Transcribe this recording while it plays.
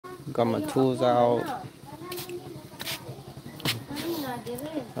Got my tools out.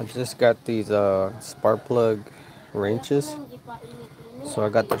 I just got these spark plug wrenches. So I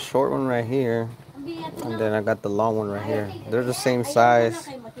got the short one right here, and then I got the long one right here. They're the same size.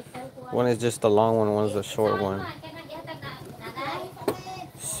 One is just the long one, one is the short one.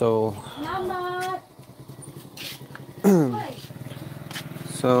 So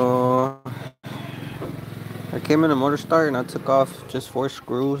so I came in a motor start and I took off just 4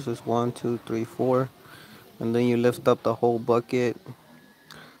 screws. It's 1, 2, 3, 4, and then you lift up the whole bucket.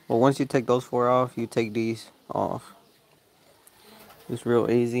 Well, once you take those 4 off, you take these off. It's real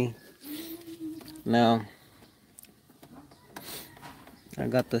easy. Now I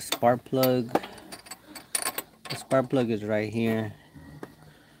got the spark plug. The spark plug is right here.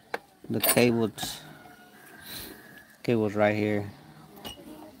 The cable's right here.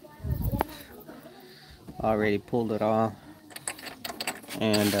 Already pulled it off.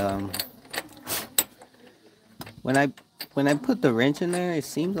 And when I put the wrench in there, it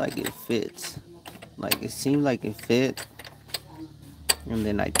seems like it fits. Like it seemed like it fit. And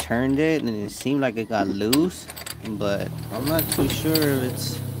then I turned it and it seemed like it got loose. But I'm not too sure if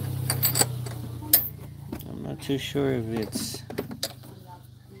it's not too sure if it's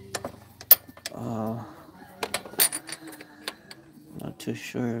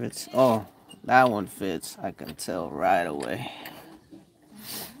oh, that one fits. I can tell right away.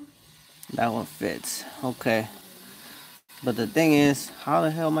 That one fits. Okay. But the thing is, how the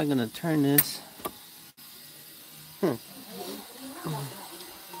hell am I gonna turn this?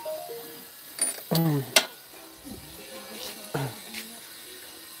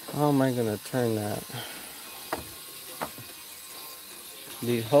 How am I gonna turn that?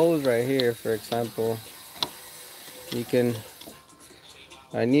 These holes right here, for example,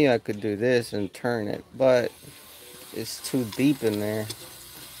 I knew I could do this and turn it, but it's too deep in there.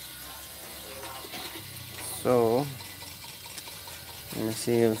 So, let me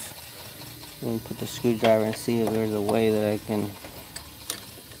see if, let me put the screwdriver and see if there's a way that I can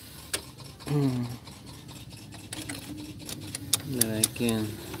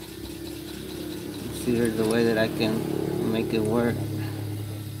see if there's a way that I can make it work.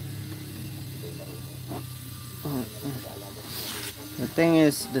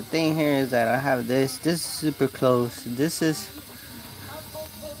 The thing here is that I have this is super close. This is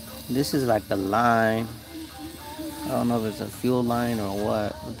like the line. I don't know if it's a fuel line or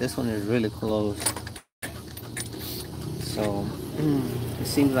what, but this one is really close. So it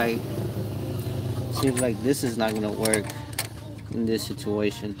seems like this is not gonna work in this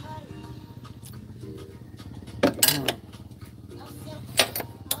situation.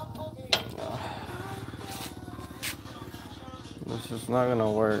 This is not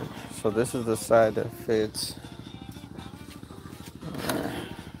gonna work. So this is the side that fits.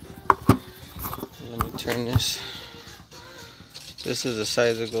 Let me turn this. This is the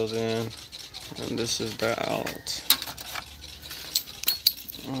side that goes in, and this is the out.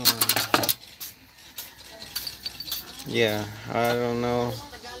 Yeah, I don't know.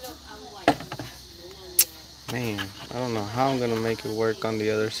 Man, I don't know how I'm gonna make it work on the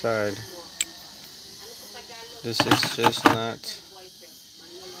other side. This is just not.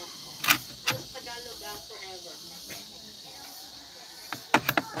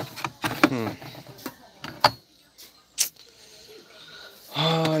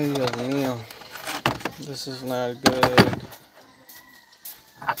 Ay, Dios mío. This is not good.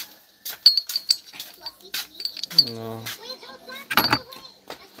 No.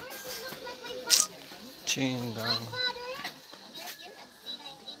 Chinga.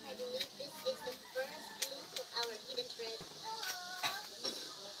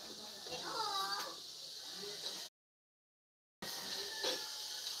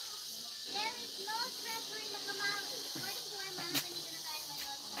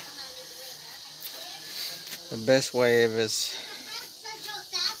 The best way if it's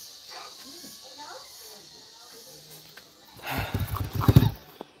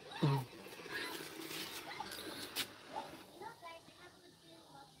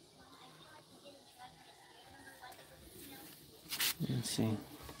let's see.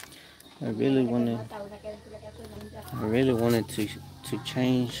 I really wanted to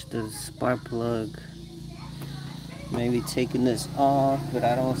change the spark plug. Maybe taking this off, but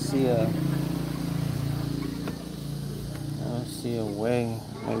I don't see a way.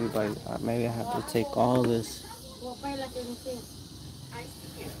 Maybe I have to take all this.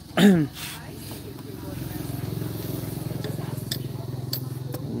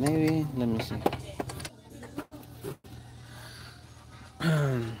 Maybe, let me see.